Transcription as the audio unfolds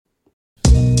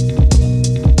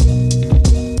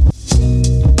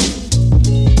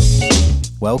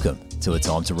Welcome to A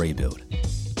Time to Rebuild,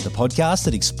 the podcast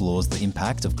that explores the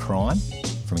impact of crime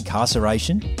from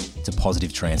incarceration to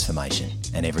positive transformation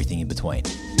and everything in between.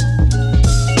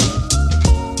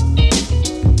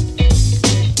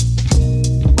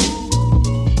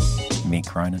 Mick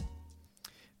Cronin.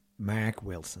 Mark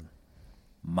Wilson.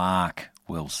 Mark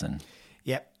Wilson.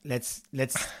 Yep, let's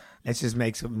just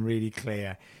make something really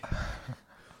clear.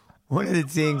 One of the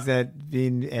things that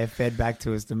been fed back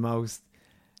to us the most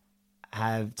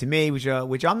have to me, which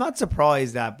I'm not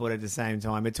surprised at, but at the same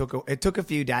time, it took a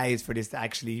few days for this to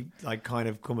actually like kind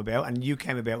of come about, and you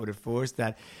came about with it first.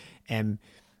 That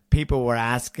people were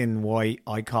asking why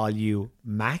I call you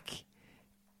Mac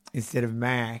instead of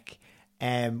Mark.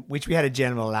 Which we had a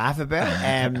general laugh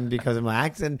about because of my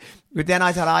accent. But then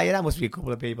I thought, that must be a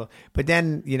couple of people. But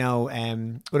then,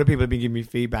 other people have been giving me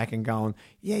feedback and going,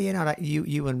 that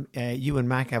you and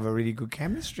Mac have a really good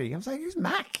chemistry. I was like, who's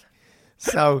Mac?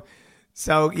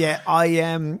 So yeah, I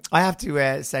have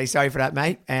to say sorry for that,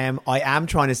 mate. I am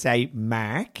trying to say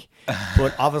Mark,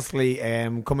 but obviously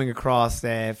coming across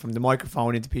from the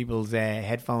microphone into people's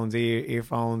headphones,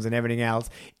 earphones, and everything else,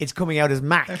 it's coming out as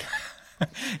Mac.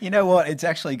 You know what? It's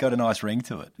actually got a nice ring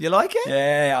to it. You like it?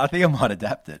 Yeah, I think I might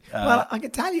adapt it. Well, I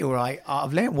can tell you, right,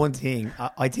 I've learned one thing.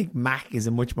 I think Mac is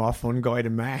a much more fun guy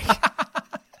than Mark.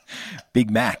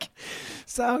 Big Mac.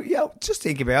 So, just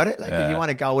think about it. Like, if you want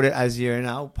to go with it as your,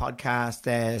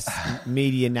 podcast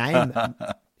media name,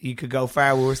 you could go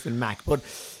far worse than Mac. But,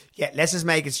 yeah, let's just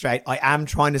make it straight. I am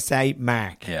trying to say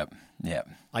Mark. Yep.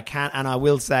 I can't, and I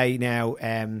will say now,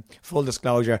 full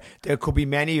disclosure, there could be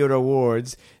many other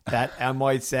words that I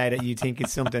might say that you think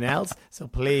is something else. So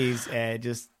please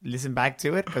just listen back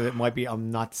to it, because it might be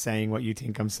I'm not saying what you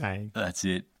think I'm saying. That's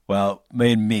it. Well,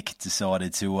 me and Mick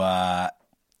decided to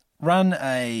run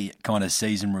a kind of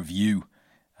season review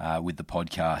with the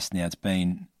podcast. Now, it's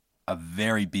been a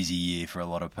very busy year for a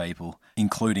lot of people,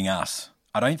 including us.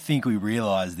 I don't think we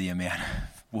realise the amount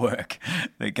of work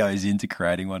that goes into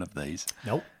creating one of these.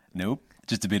 Nope.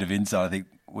 Just a bit of insight. I think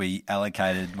we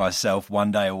allocated myself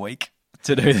 1 day a week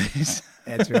to do this.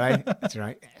 That's right.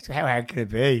 So how hard could it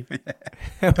be?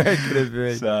 How hard could it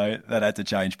be? So that had to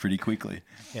change pretty quickly.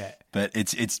 Yeah. But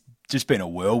it's just been a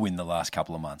whirlwind the last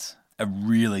couple of months. A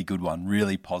really good one,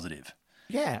 really positive.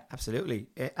 Yeah, absolutely.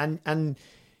 And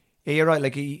yeah, you're right.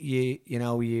 Like we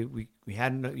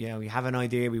hadn't, we have an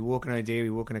idea, we work on an idea, we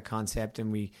work on a concept,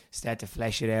 and we start to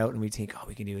flesh it out, and we think,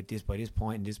 we can do it this by this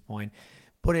point and this point.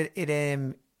 But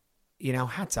it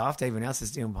hats off to everyone else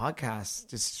that's doing podcasts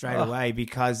just straight away,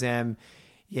 because I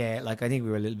think we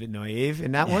were a little bit naive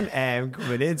in that one.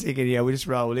 Coming in thinking, we just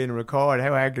roll in and record. How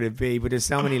hard could it be? But there's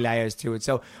so many layers to it.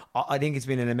 So I think it's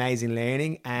been an amazing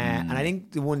learning. And I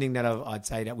think the one thing that I'd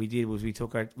say that we did was we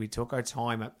took our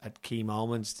time at key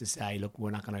moments to say, look,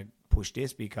 we're not going to push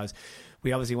this, because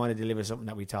we obviously want to deliver something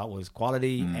that we thought was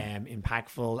quality,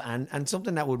 impactful, and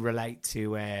something that would relate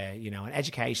to, an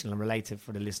educational and related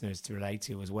for the listeners to relate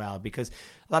to as well, because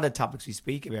a lot of the topics we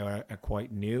speak about are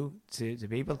quite new to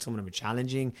people. Some of them are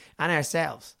challenging, and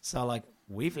ourselves. So, like,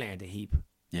 we've learned a heap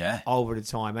over the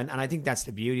time, and I think that's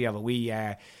the beauty of it. We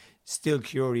are still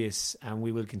curious, and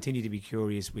we will continue to be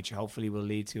curious, which hopefully will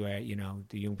lead to,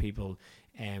 the young people,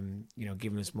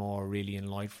 giving us more really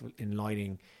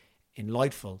enlightening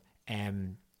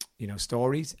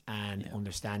stories and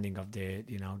understanding of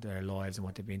their lives and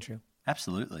what they've been through.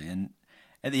 Absolutely. And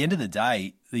at the end of the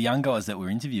day, the young guys that we're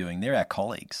interviewing, they're our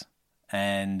colleagues,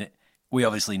 and we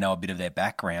obviously know a bit of their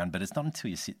background, but it's not until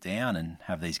you sit down and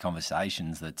have these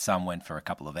conversations that some went for a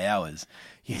couple of hours.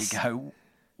 Yes. You go,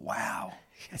 wow.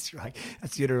 That's right.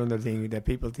 That's the other thing that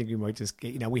people think we might just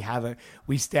get.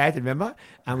 We started, remember?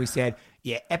 And we said,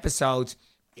 episodes,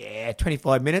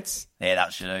 25 minutes. Yeah,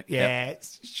 that should do.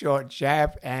 Short and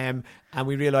sharp. And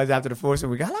we realised after the first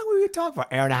one, we go, how long were we talking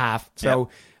for? Hour and a half. So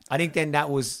I think then that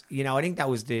was,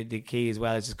 the key as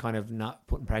well, is just kind of not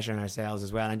putting pressure on ourselves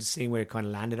as well, and just seeing where it kind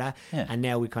of landed at. Yeah. And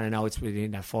now we kind of know it's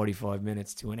within that 45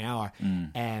 minutes to an hour.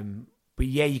 But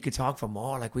you could talk for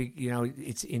more. Like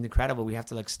it's incredible. We have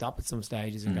to stop at some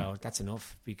stages and go, that's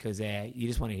enough, because you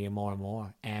just want to hear more and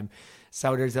more.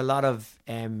 So there's a lot of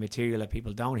material that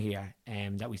people don't hear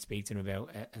that we speak to them about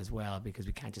as well, because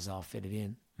we can't just all fit it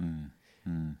in.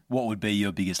 What would be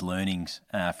your biggest learnings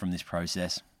from this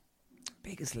process?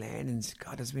 Biggest learnings?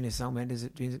 God, there's been so many.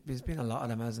 There's been a lot of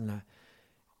them, hasn't there?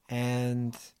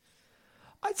 And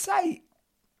I'd say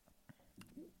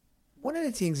one of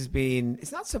the things has been,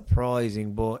 it's not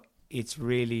surprising, but it's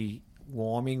really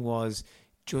warming, was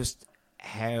just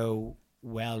how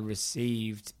well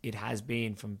received it has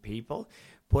been from people,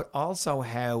 but also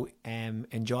how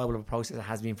enjoyable of a process it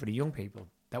has been for the young people.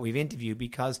 that we've interviewed,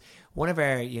 because one of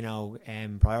our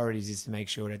priorities is to make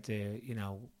sure that the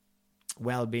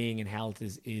well-being and health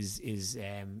is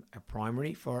a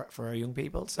primary for our young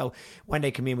people. So when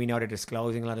they come in, we know they're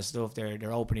disclosing a lot of stuff.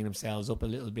 They're opening themselves up a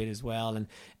little bit as well,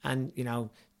 and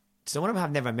some of them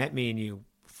have never met me and you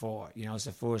before. It's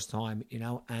the first time.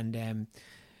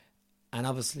 And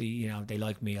obviously, they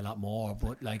like me a lot more,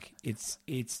 but like it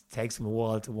takes them a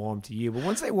while to warm to you. But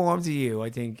once they warm to you, I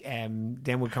think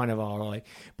then we're kind of all right.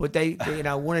 But they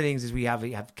one of the things is we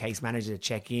have case managers that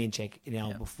check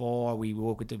before we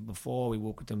work with them, we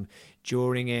work with them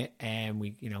during it, and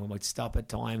we might stop at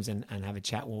times and have a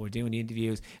chat while we're doing the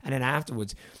interviews, and then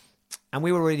afterwards. And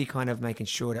we were really kind of making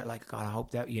sure that, like, God, I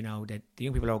hope that, that the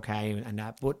young people are okay and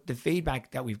that. But the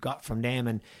feedback that we've got from them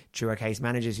and through our case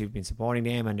managers who've been supporting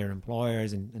them and their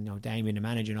employers and Damien, the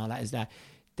manager, and all that, is that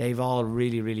they've all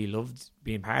really, really loved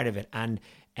being part of it and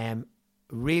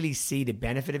really see the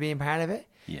benefit of being part of it.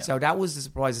 Yeah. So that was the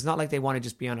surprise. It's not like they want to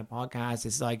just be on a podcast.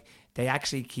 It's like they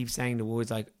actually keep saying the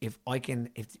words like, if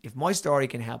my story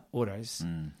can help others,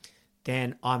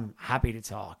 then I'm happy to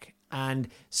talk. And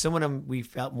some of them we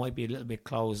felt might be a little bit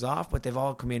closed off, but they've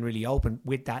all come in really open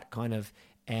with that kind of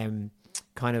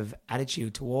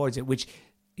attitude towards it, which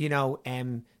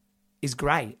is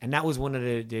great. And that was one of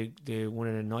the one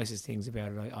of the nicest things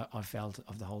about it I felt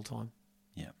of the whole time.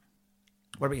 Yeah.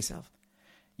 What about yourself?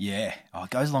 Yeah, it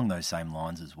goes along those same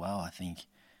lines as well. I think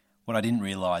what I didn't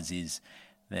realise is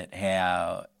that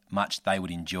how much they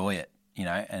would enjoy it,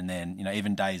 and then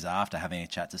even days after having a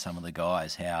chat to some of the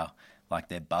guys, how like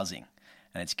they're buzzing,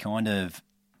 and it's kind of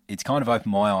opened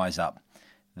my eyes up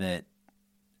that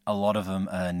a lot of them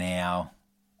are now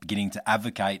beginning to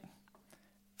advocate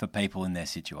for people in their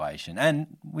situation,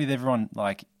 and with everyone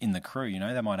like in the crew,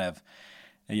 they might have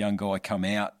a young guy come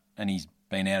out and he's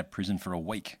been out of prison for a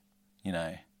week,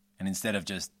 and instead of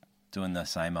just doing the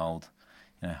same old,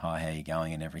 hi, how you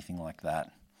going and everything like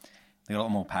that, they got a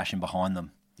lot more passion behind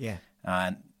them. Yeah,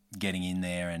 getting in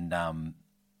there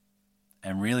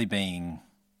and really being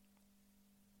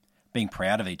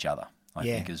proud of each other, I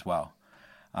think, as well.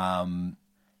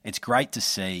 It's great to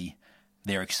see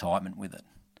their excitement with it,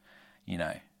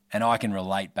 and I can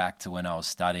relate back to when I was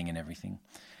studying and everything,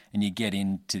 and you get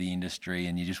into the industry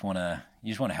and you just want to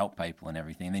help people and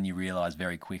everything, and then you realise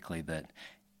very quickly that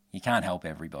you can't help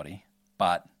everybody,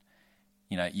 but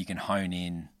you can hone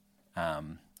in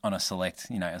on a select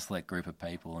group of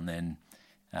people, and then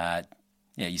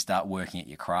you start working at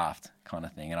your craft kind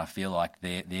of thing. And I feel like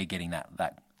they're getting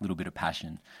that little bit of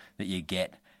passion that you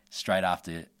get straight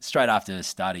after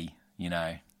study,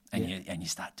 and you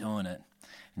start doing it,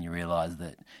 and you realise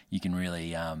that you can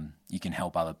really you can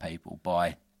help other people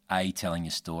by A, telling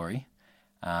your story,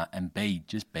 and B,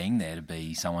 just being there to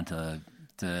be someone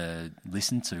to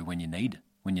listen to when you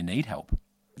need help.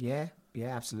 Yeah,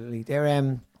 absolutely.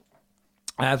 They're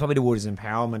probably the word is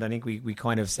empowerment. I think we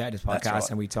kind of set this podcast right.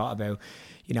 And we talked about,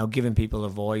 giving people a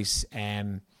voice,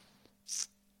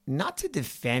 not to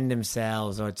defend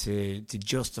themselves or to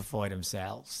justify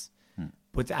themselves,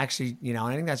 but to actually,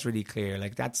 I think that's really clear.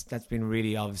 Like that's been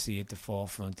really obviously at the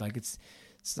forefront. Like it's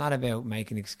not about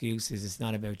making excuses. It's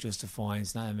not about justifying.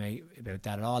 It's not about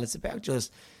that at all. It's about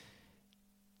just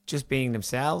being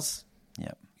themselves.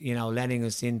 Yep. Letting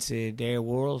us into their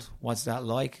world. What's that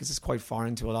like? Because it's quite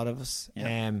foreign to a lot of us.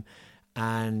 Yep.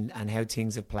 And how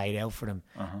things have played out for them.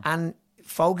 Uh-huh. And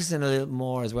focusing a little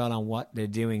more as well on what they're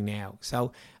doing now.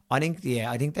 So I think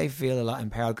they feel a lot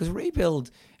empowered, because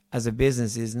Rebuild as a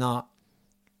business is not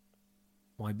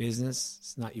my business.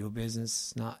 It's not your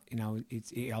business. It's not,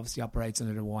 it obviously operates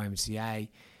under the YMCA.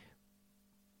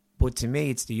 But to me,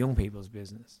 it's the young people's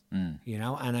business, and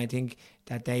I think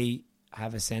that they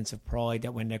have a sense of pride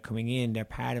that when they're coming in, they're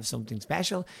part of something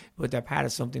special, but they're part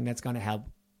of something that's going to help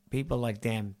people like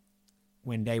them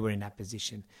when they were in that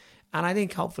position. And I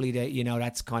think hopefully that,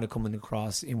 that's kind of coming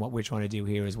across in what we're trying to do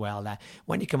here as well, that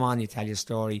when you come on, you tell your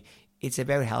story, it's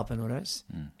about helping others.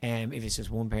 If it's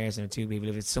just one person or two people,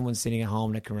 if it's someone sitting at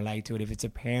home that can relate to it, if it's a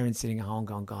parent sitting at home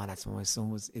going, God, that's when my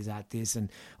son is at this,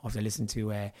 and or if they listen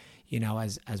to,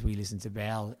 as we listen to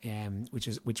Belle,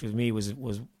 which with me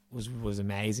was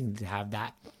amazing to have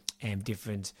that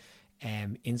different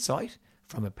insight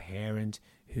from a parent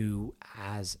who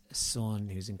has a son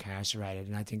who's incarcerated,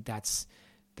 and I think that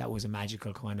was a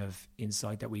magical kind of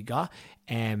insight that we got.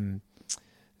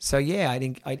 So yeah, I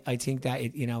think that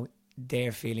it,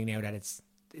 they're feeling now that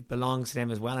it belongs to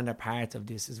them as well, and they're part of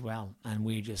this as well. And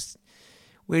we're just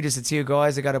the two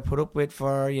guys that got to put up with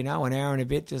for an hour and a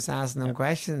bit just asking them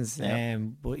questions. But I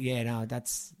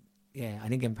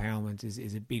think empowerment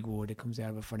is a big word that comes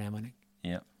out of it for them, I think.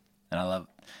 Yeah, and I love,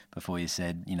 before you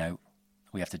said,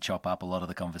 we have to chop up a lot of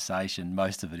the conversation.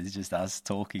 Most of it is just us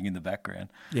talking in the background.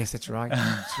 Yes, that's right.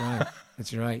 That's right.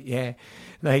 That's right. Yeah.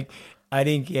 Like, I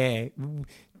think, the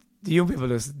young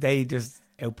people, they just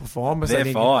outperform us. They're I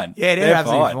think. fine. Yeah, they're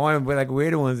absolutely fine. fine. But like,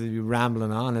 we're the ones that be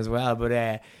rambling on as well. But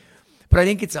I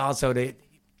think it's also that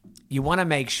you want to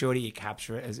make sure that you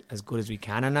capture it as good as we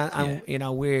can. And you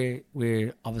know,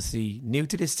 we're obviously new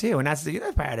to this too. And that's the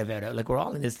other part about it. Like, we're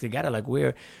all in this together. Like,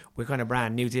 we're kind of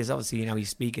brand new to this. Obviously, you know, you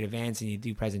speak at events and you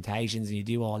do presentations and you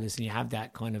do all this and you have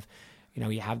that kind of, you know,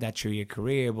 you have that through your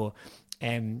career. But,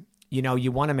 you know,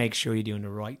 you want to make sure you're doing the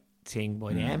right thing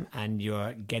by them and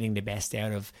you're getting the best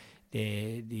out of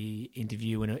the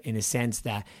interview in a sense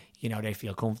that, you know, they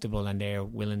feel comfortable and they're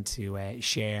willing to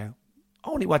share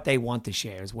only what they want to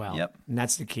share as well. Yep. And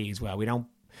that's the key as well.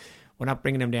 We're not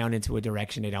bringing them down into a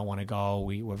direction they don't want to go.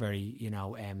 We're very, you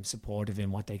know, supportive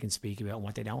in what they can speak about and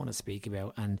what they don't want to speak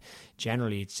about. And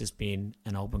generally, it's just been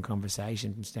an open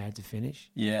conversation from start to finish.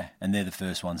 Yeah, and they're the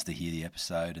first ones to hear the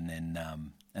episode, and then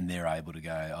and they're able to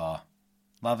go, oh,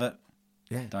 love it,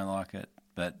 don't like it.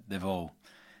 But they've all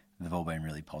been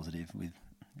really positive with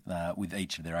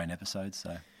each of their own episodes.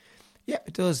 So. Yeah,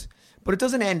 it does. But it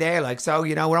doesn't end there. Like, so,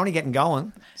 you know, we're only getting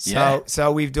going.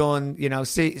 So we've done, you know,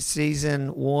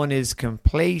 season 1 is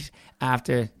complete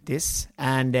after this.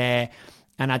 And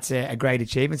that's a great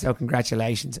achievement. So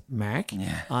congratulations, Mark,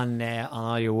 on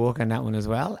all your work on that one as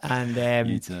well. And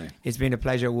you too. It's been a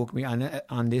pleasure working with me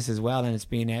on this as well. And it's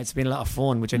been a lot of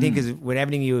fun, which I think is with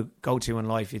everything you go to in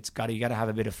life, you got to have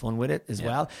a bit of fun with it as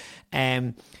well.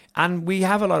 And we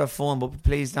have a lot of fun, but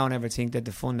please don't ever think that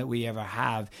the fun that we ever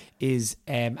have is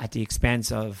at the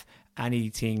expense of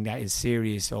anything that is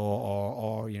serious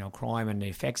or you know, crime and the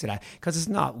effects of that, because it's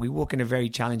not. We work in a very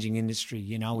challenging industry.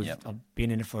 You know, I've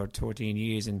been in it for 13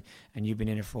 years and you've been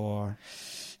in it for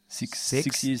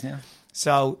six years now.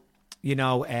 So, you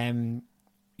know, in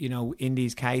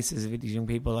these cases with these young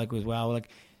people, like, as well, like,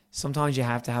 sometimes you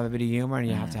have to have a bit of humor and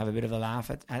you have to have a bit of a laugh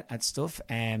at stuff.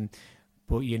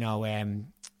 But, you know,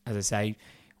 as I say,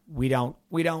 we don't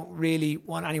really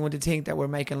want anyone to think that we're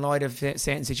making light of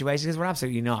certain situations, because we're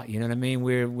absolutely not. You know what I mean?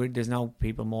 We're there's no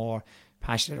people more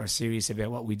passionate or serious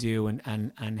about what we do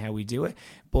and how we do it.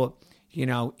 But, you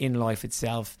know, in life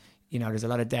itself, you know, there's a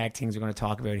lot of dark things we're going to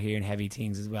talk about here and heavy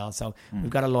things as well. So we've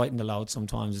got to lighten the load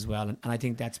sometimes as well. And I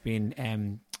think that's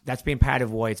been part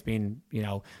of why it's been, you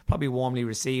know, probably warmly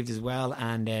received as well,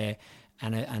 and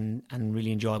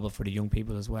really enjoyable for the young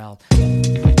people as well.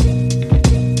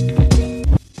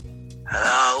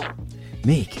 Hello?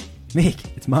 Mick,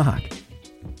 it's Mark.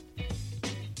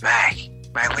 Mate,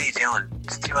 what are you doing?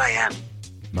 It's 2 a.m.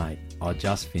 Mate, I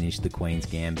just finished The Queen's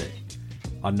Gambit.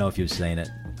 I don't know if you've seen it.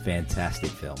 Fantastic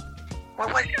film.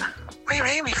 What are you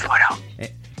ringing me for though?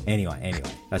 Anyway,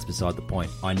 that's beside the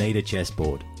point. I need a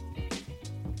chessboard.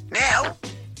 Now?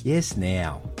 Yes,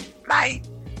 now. Mate,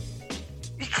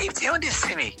 you keep doing this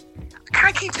to me. I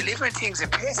can't keep delivering things in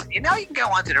person. You know you can go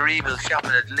onto the Rebuild shop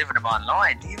and deliver them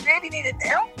online. Do you really need it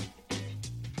now?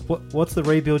 What's the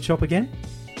Rebuild shop again?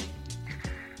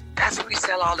 That's where we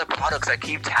sell all the products I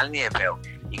keep telling you about.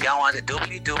 You go on to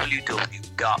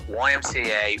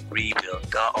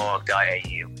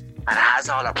www.ymcarebuild.org.au and it has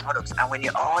all our products. And when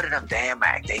you order them there,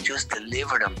 Mark, they just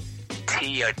deliver them to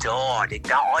your door. I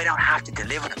don't have to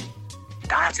deliver them.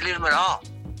 Don't have to deliver them at all.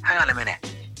 Hang on a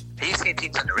minute. Are you seeing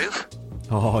things on the roof?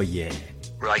 Oh, yeah.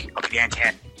 Right, I'll be there in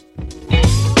 10.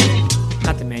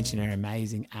 Not to mention our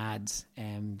amazing ads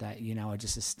that, you know, are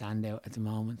just a standout at the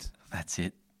moment. That's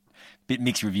it. Bit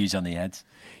mixed reviews on the ads.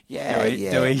 Yeah,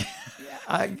 Do we?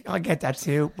 I get that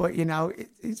too, but you know,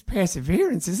 it's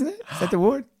perseverance, isn't it? Is that the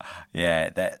word? Yeah,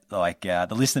 that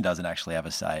the listener doesn't actually have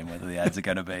a say in whether the ads are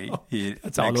going to be here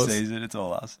next season. It's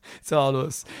all us. It's all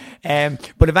us.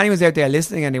 But if anyone's out there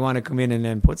listening and they want to come in and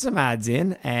then put some ads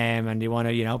in, and they want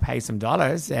to, you know, pay some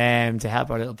dollars to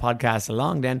help our little podcast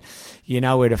along, then you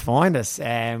know where to find us.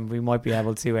 We might be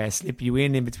able to slip you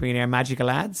in between our magical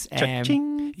ads.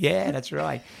 Cha-ching. Yeah, that's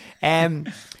right.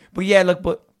 But yeah, look,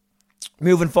 but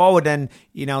moving forward, and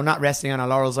you know, not resting on our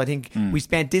laurels, I think we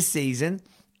spent this season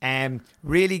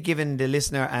really giving the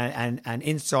listener an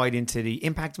insight into the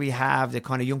impact we have, the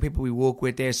kind of young people we work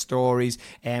with, their stories.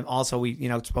 Also, we, you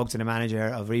know, spoke to the manager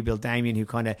of Rebuild, Damien, who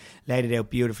kind of laid it out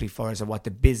beautifully for us of what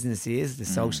the business is, the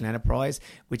social enterprise,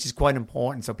 which is quite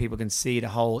important so people can see the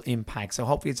whole impact. So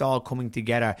hopefully it's all coming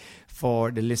together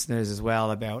for the listeners as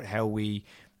well about how we,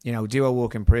 you know, do our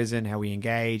work in prison, how we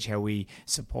engage, how we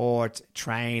support,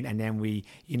 train, and then we,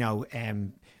 you know,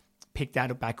 pick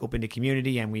that back up in the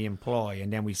community and we employ,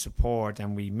 and then we support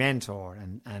and we mentor,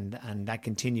 and that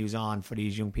continues on for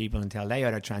these young people until they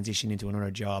either transition into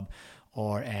another job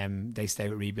or they stay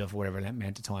with rebuild for whatever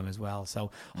amount of time as well.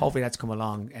 So hopefully that's come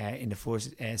along in the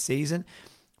first season.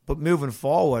 But moving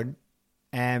forward,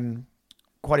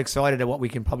 quite excited at what we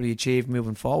can probably achieve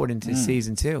moving forward into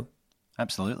season 2.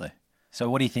 Absolutely. So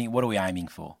what do you think? What are we aiming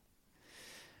for?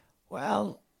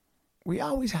 Well, we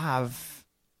always have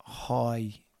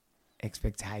high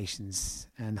expectations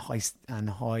and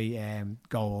high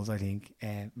goals, I think,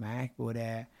 Mark.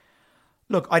 But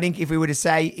look, I think if we were to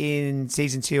say in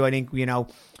season 2, I think,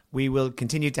 we will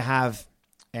continue to have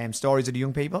stories of the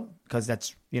young people, because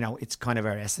that's, it's kind of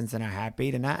our essence and our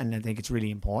heartbeat and that. And I think it's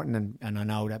really important. And I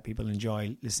know that people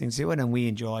enjoy listening to it, and we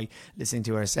enjoy listening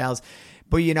to ourselves.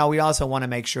 But, we also want to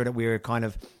make sure that we're kind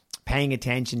of paying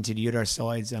attention to the other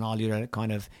sides and all the other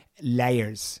kind of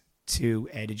layers to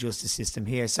the justice system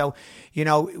here. So,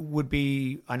 it would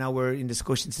be, I know we're in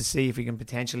discussions to see if we can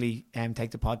potentially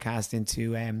take the podcast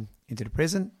into the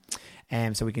prison.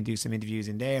 So we can do some interviews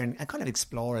in there and kind of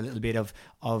explore a little bit of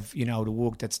the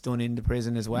work that's done in the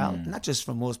prison as well. Not just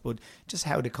from us, but just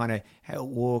how it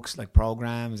works, like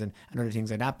programs and other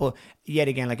things like that. But yet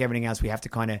again, like everything else, we have to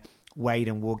kind of wait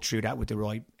and work through that with the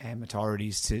right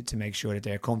authorities to make sure that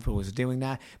they're comfortable with doing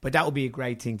that. But that would be a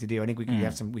great thing to do. I think we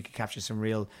could we could capture some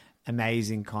real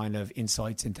amazing kind of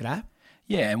insights into that.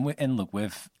 Yeah, and look,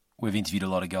 we've interviewed a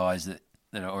lot of guys that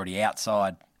are already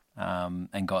outside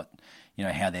and got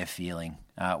how they're feeling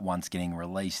once getting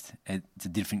released. It's a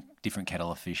different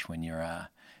kettle of fish when you're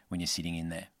sitting in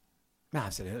there.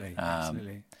 Absolutely.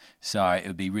 So it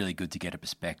would be really good to get a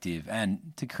perspective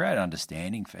and to create an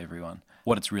understanding for everyone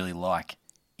what it's really like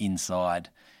inside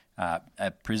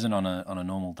a prison on a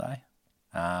normal day,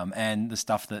 and the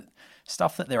stuff that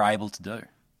they're able to do.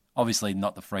 Obviously,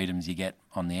 not the freedoms you get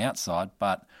on the outside,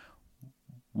 but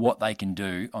what they can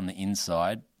do on the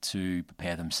inside to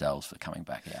prepare themselves for coming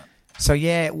back out. So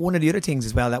yeah, one of the other things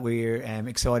as well that we're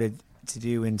excited to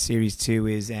do in series 2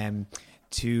 is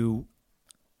to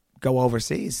go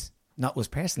overseas. Not us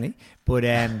personally, but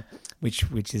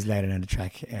which is later on the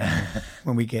track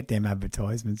when we get them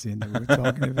advertisements in that we're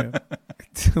talking about.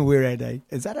 Where are they?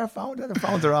 Is that our phone? The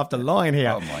phones are off the line here.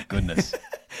 Oh my goodness.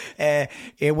 One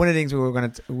of the things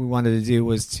we wanted to do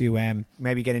was to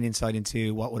maybe get an insight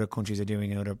into what other countries are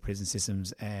doing and other prison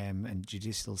systems and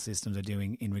judicial systems are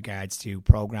doing in regards to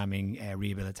programming,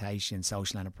 rehabilitation,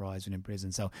 social enterprise within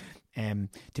prison. So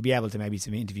to be able to maybe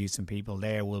interview some people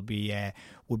there would be a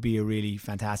really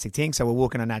fantastic thing. So we're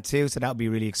working on that too. So that would be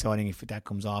really exciting if that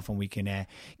comes off and we can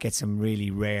get some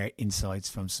really rare insights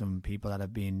from some people that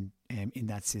have been in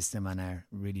that system and are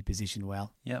really positioned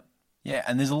well. Yep. Yeah,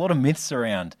 and there's a lot of myths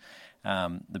around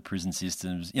the prison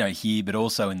systems, here, but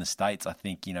also in the States, I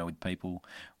think, with people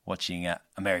watching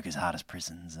America's Hardest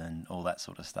Prisons and all that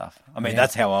sort of stuff. I mean,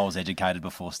 that's how I was educated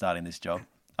before starting this job.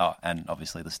 Oh, and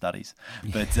obviously the studies.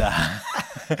 But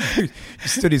your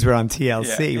studies were on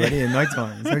TLC, weren't you, in night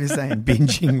time? That's what you're saying,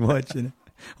 binging, watching.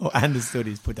 Oh, and the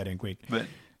studies, put that in quick.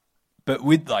 But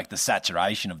with like the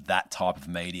saturation of that type of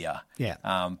media,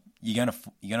 you're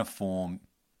gonna form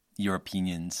your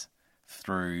opinions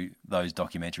through those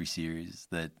documentary series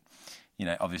that,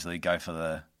 obviously go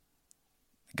for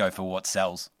what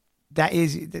sells.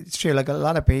 It's true. Like a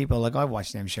lot of people, like I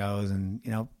watch them shows and,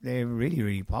 they're really,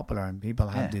 really popular and people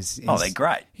have this. They're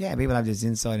great. Yeah, people have this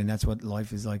insight and that's what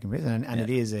life is like in prison. And it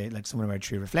is like some of our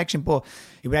true reflection. But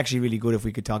it would actually be really good if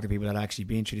we could talk to people that actually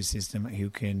been through the system who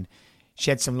can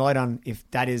shed some light on if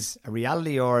that is a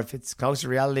reality or if it's close to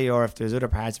reality or if there's other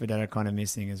parts of it that are kind of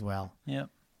missing as well. Yeah.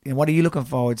 And what are you looking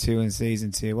forward to in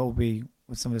season 2?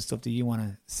 What's some of the stuff that you want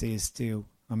to see us do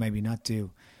or maybe not do?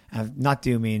 Not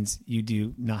do means you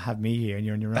do not have me here and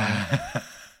you're on your own.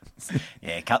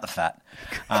 Yeah, cut the fat.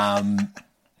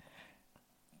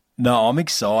 No, I'm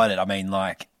excited. I mean,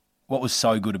 like, what was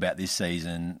so good about this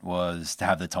season was to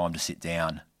have the time to sit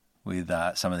down with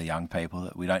some of the young people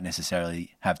that we don't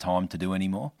necessarily have time to do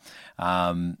anymore.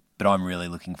 But I'm really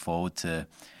looking forward to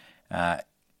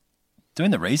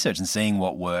doing the research and seeing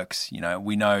what works.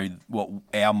 We know what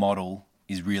our model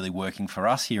is really working for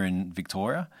us here in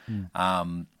Victoria.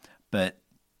 But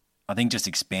I think just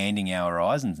expanding our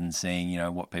horizons and seeing,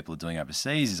 what people are doing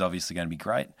overseas is obviously going to be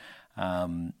great.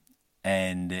 And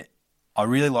I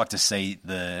really like to see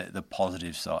the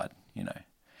positive side,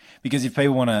 because if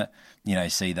people want to,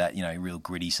 see that, real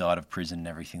gritty side of prison and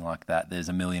everything like that, there's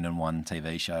 1,000,001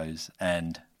 TV shows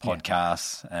and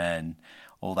podcasts and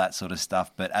all that sort of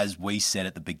stuff. But as we said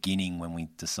at the beginning when we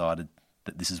decided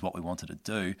that this is what we wanted to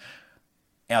do,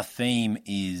 our theme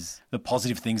is the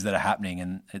positive things that are happening,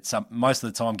 and it's most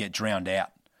of the time get drowned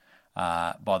out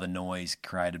by the noise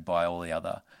created by all the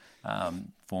other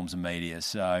forms of media.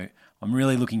 So I'm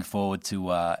really looking forward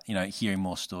to hearing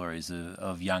more stories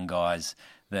of young guys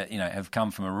that have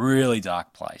come from a really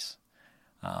dark place,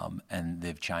 and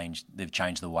they've changed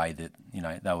the way that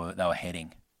they were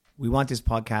heading. We want this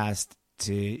podcast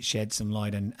to shed some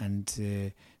light and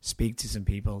to speak to some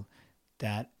people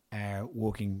that are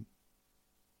working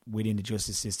within the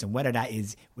justice system, whether that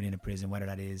is within a prison, whether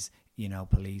that is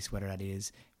police, whether that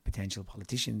is potential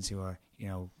politicians who are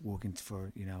working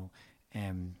for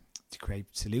to create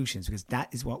solutions, because that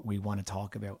is what we want to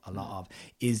talk about a lot of,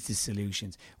 is the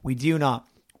solutions. We do not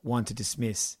want to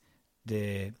dismiss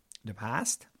the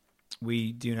past.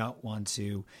 We do not want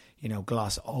to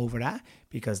gloss over that,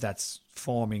 because that's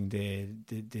forming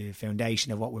the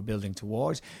foundation of what we're building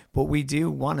towards. But we do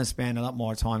want to spend a lot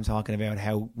more time talking about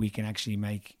how we can actually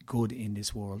make good in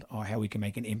this world, or how we can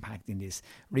make an impact in this.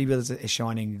 Rebuild is a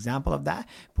shining example of that.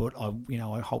 But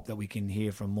I hope that we can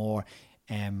hear from more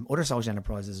other social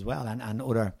enterprises as well, and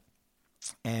other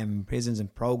prisons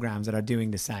and programs that are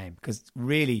doing the same. Because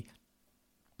really,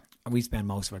 we spend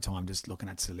most of our time just looking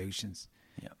at solutions.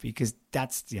 Yeah. Because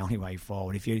that's the only way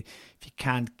forward. If you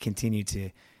can't continue to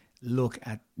look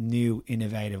at new,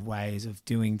 innovative ways of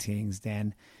doing things,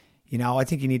 then I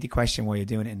think you need to question why you're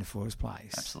doing it in the first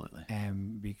place. Absolutely.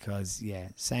 Because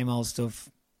same old stuff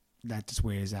that just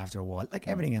wears after a while, like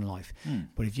everything in life.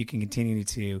 But if you can continue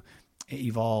to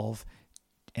evolve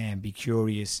and be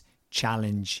curious,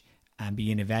 challenge, and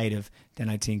be innovative, then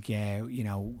I think you're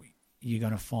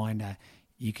going to find that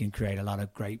you can create a lot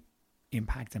of great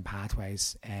impact and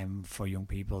pathways for young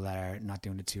people that are not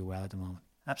doing it too well at the moment.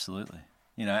 Absolutely.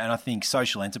 And I think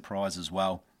social enterprise as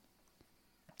well,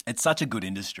 it's such a good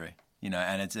industry,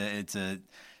 and it's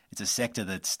a sector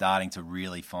that's starting to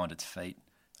really find its feet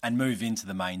and move into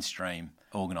the mainstream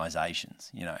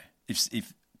organisations.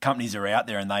 If companies are out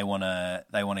there and they want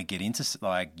to get into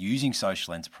like using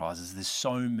social enterprises, there's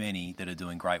so many that are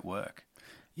doing great work.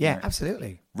 Yeah,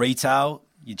 absolutely. Retail,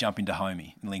 you jump into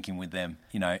Homey and link in with them.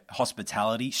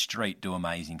 Hospitality, street do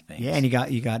amazing things. Yeah, and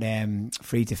you got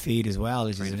Free to Feed as well,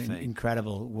 which is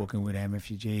incredible, working with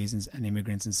refugees and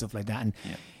immigrants and stuff like that. And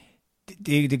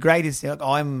the greatest,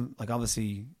 I'm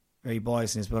obviously very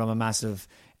biased in this, but I'm a massive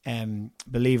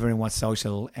believer in what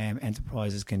social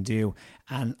enterprises can do,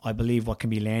 and I believe what can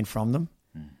be learned from them.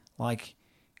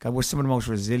 God, we're some of the most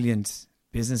resilient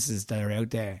businesses that are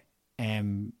out there,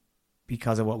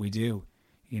 because of what we do.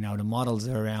 The models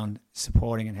are around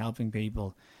supporting and helping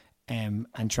people, and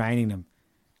training them,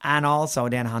 and also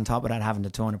then on top of that having to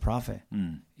turn a profit,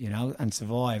 and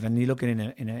survive. And you look at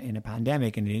it in a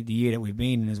pandemic, and the year that we've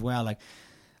been in as well, like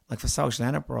for social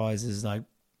enterprises,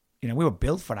 we were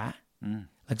built for that.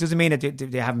 Doesn't mean that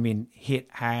they haven't been hit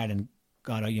hard, and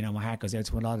God, my heart goes out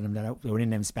to a lot of them that were in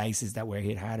them spaces that were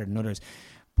hit harder than others.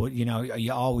 But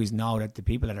you always know that the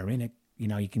people that are in it,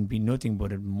 you can be nothing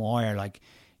but admire,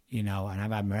 and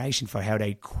have admiration for how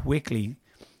they quickly,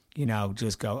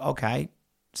 just go, okay,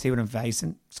 see what I'm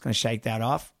facing. Just going to shake that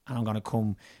off, and I'm going to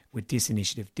come with this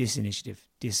initiative, this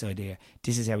idea.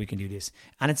 This is how we can do this.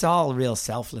 And it's all real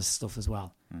selfless stuff as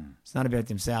well. It's not about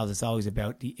themselves. It's always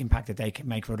about the impact that they can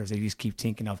make for others. They just keep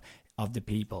thinking of the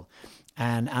people.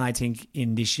 And I think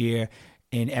in this year,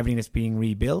 in everything that's being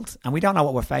rebuilt, and we don't know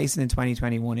what we're facing in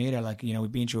 2021 either.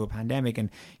 We've been through a pandemic, and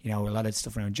a lot of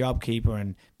stuff around JobKeeper,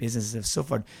 and businesses have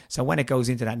suffered. So when it goes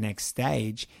into that next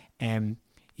stage,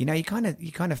 you kind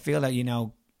of feel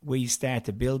that we start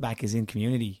to build back is in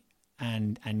community,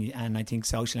 and I think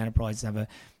social enterprises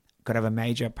could have a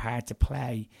major part to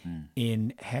play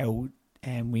in how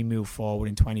we move forward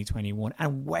in 2021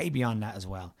 and way beyond that as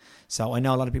well. So I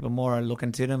know a lot of people more are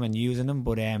looking to them and using them,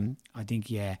 but I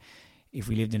think if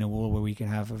we lived in a world where we can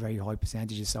have a very high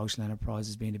percentage of social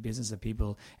enterprises being the business that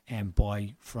people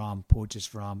buy from, purchase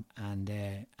from, and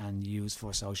use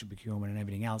for social procurement and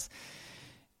everything else,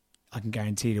 I can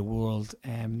guarantee the world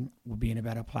will be in a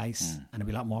better place, and there'll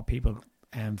be a lot more people,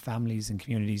 families and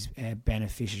communities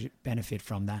benefit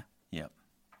from that. Yep.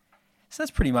 So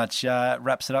that's pretty much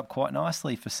wraps it up quite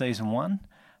nicely for season 1.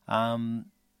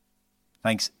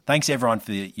 Thanks everyone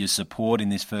for your support in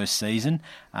this first season.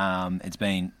 It's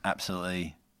been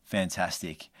absolutely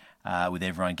fantastic with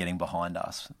everyone getting behind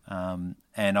us. And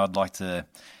I'd like to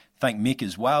thank Mick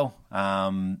as well.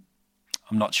 I'm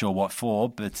not sure what for,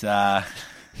 but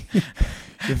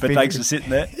thanks for sitting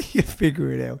there. You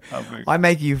figure it out. I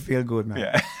make you feel good, man.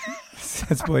 Yeah.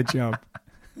 That's my job.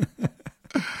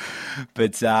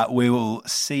 But we will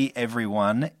see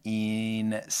everyone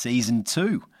in season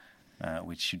 2,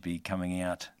 which should be coming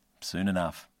out soon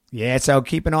enough. Yeah, so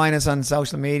keep an eye on us on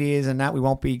social medias and that. We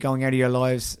won't be going out of your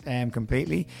lives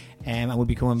completely, and we'll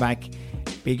be coming back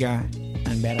bigger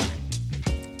and better.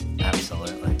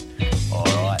 Absolutely.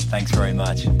 Thanks very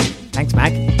much. Thanks,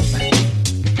 Mac.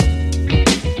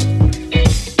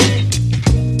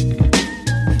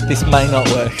 This may not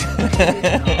work.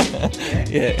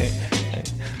 Yeah.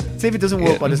 See if it doesn't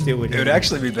work, I'll just deal with It it. would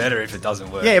actually be better if it doesn't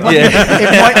work. Yeah, it might,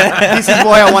 this is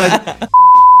why I want to...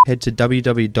 Head to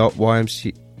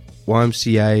www.ymca.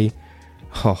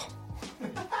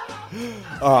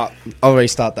 Oh. I'll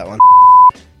restart that one.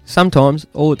 Sometimes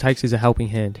all it takes is a helping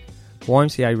hand.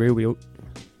 YMCA Rebuild.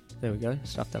 There we go.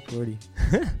 Stuffed up already.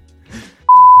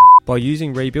 By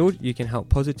using Rebuild, you can help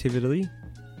positively.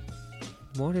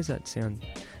 Why does that sound?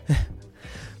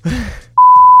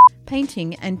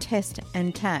 Painting and test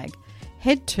and tag.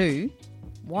 Head to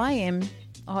YM.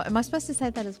 Oh, am I supposed to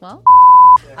say that as well?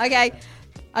 Okay,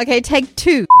 take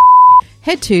 2.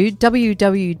 Head to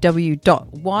www.ymc.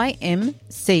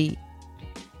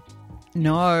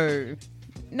 No.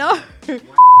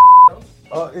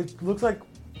 It looks like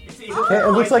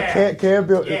Care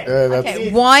Build.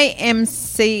 Okay,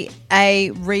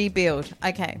 YMCA Rebuild.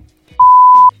 Okay.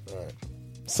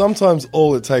 Sometimes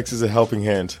all it takes is a helping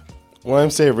hand.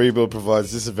 YMCA Rebuild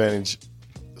provides disadvantage.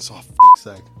 Oh, f***'s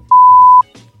sake.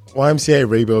 YMCA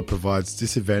Rebuild provides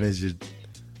disadvantage.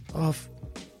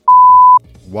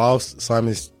 Whilst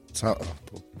Simon's.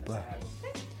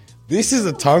 This is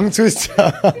a tongue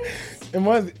twister. Am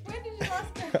I?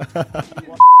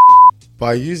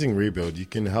 By using Rebuild, you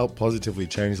can help positively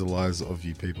change the lives of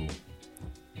you people.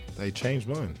 They changed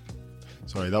mine.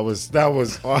 Sorry, that was. They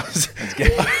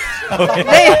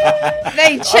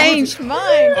changed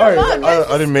mine. Sorry, Come on, where's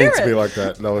the I didn't mean it to spirit? be like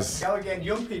that. That was. Go again,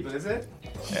 young people, is it?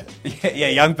 Yeah,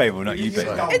 young people, not you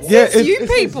people. It says you it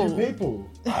says people. you people.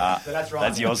 So that's wrong.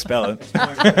 That's your spelling.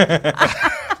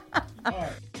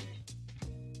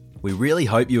 We really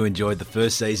hope you enjoyed the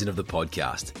first season of the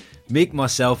podcast. Mick,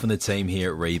 myself and the team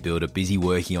here at Rebuild are busy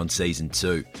working on Season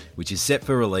 2, which is set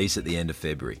for release at the end of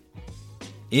February.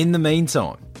 In the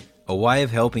meantime, a way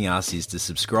of helping us is to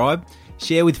subscribe,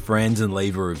 share with friends and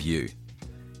leave a review.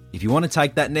 If you want to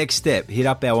take that next step, hit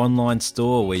up our online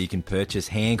store where you can purchase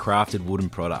handcrafted wooden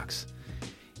products.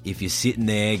 If you're sitting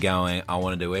there going, I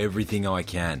want to do everything I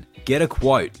can, get a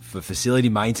quote for facility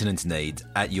maintenance needs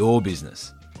at your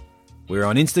business. We're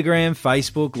on Instagram,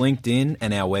 Facebook, LinkedIn,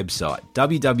 and our website,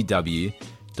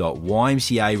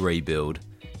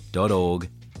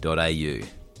 www.ymcarebuild.org.au.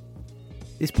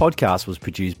 This podcast was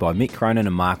produced by Mick Cronin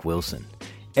and Mark Wilson.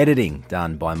 Editing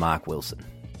done by Mark Wilson.